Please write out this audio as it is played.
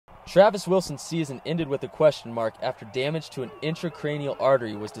Travis Wilson's season ended with a question mark after damage to an intracranial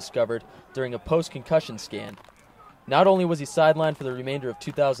artery was discovered during a post-concussion scan. Not only was he sidelined for the remainder of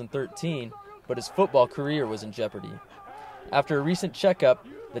 2013, but his football career was in jeopardy. After a recent checkup,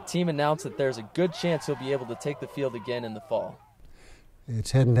 the team announced that there's a good chance he'll be able to take the field again in the fall.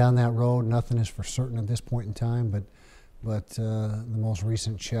 It's heading down that road. Nothing is for certain at this point in time, but the most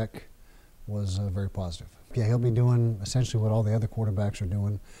recent check was very positive. Yeah, he'll be doing essentially what all the other quarterbacks are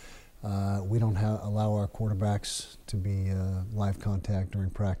doing. We don't allow our quarterbacks to be live contact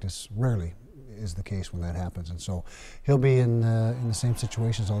during practice. Rarely is the case when that happens, and so he'll be in the same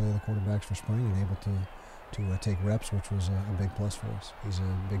situation as all the other quarterbacks for spring and able to take reps, which was a big plus for us. He's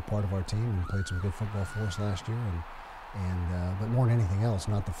a big part of our team and played some good football for us last year. But more than anything else,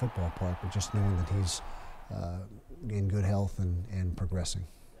 not the football part, but just knowing that he's in good health and progressing.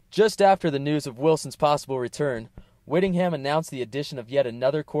 Just after the news of Wilson's possible return, Whittingham announced the addition of yet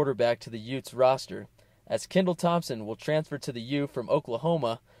another quarterback to the Utes roster, as Kendall Thompson will transfer to the U from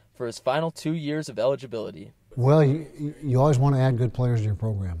Oklahoma for his final 2 years of eligibility. Well, you always want to add good players to your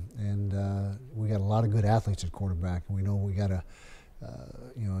program, and we got a lot of good athletes at quarterback, and we know we got a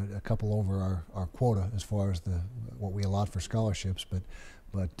couple over our quota as far as what we allot for scholarships, but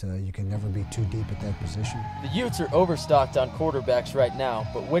you can never be too deep at that position. The Utes are overstocked on quarterbacks right now,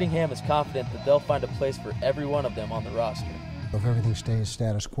 but Whittingham is confident that they'll find a place for every one of them on the roster. If everything stays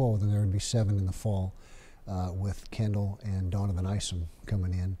status quo, then there would be 7 in the fall with Kendall and Donovan Isom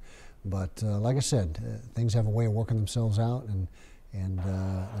coming in. But like I said, things have a way of working themselves out, and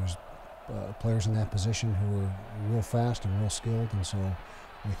there's players in that position who are real fast and real skilled, and so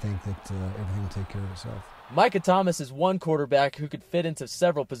we think that everything will take care of itself. Micah Thomas is one quarterback who could fit into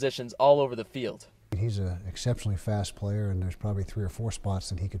several positions all over the field. He's an exceptionally fast player, and there's probably 3 or 4 spots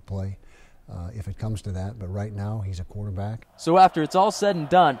that he could play if it comes to that, but right now he's a quarterback. So after it's all said and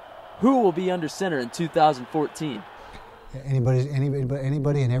done, who will be under center in 2014? Anybody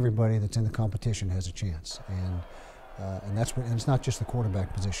and everybody that's in the competition has a chance, and that's what. And it's not just the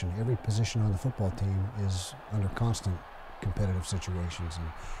quarterback position. Every position on the football team is under constant competitive situations,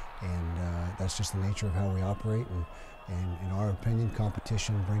 and that's just the nature of how we operate. And in our opinion,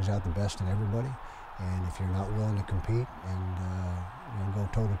 competition brings out the best in everybody. And if you're not willing to compete and go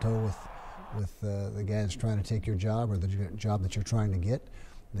toe to toe with the guy that's trying to take your job or the job that you're trying to get,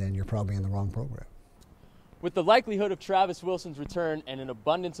 then you're probably in the wrong program. With the likelihood of Travis Wilson's return and an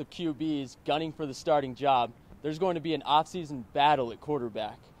abundance of QBs gunning for the starting job, there's going to be an off-season battle at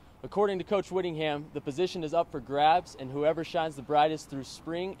quarterback. According to Coach Whittingham, the position is up for grabs, and whoever shines the brightest through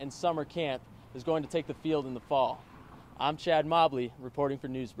spring and summer camp is going to take the field in the fall. I'm Chad Mobley, reporting for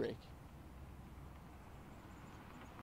Newsbreak.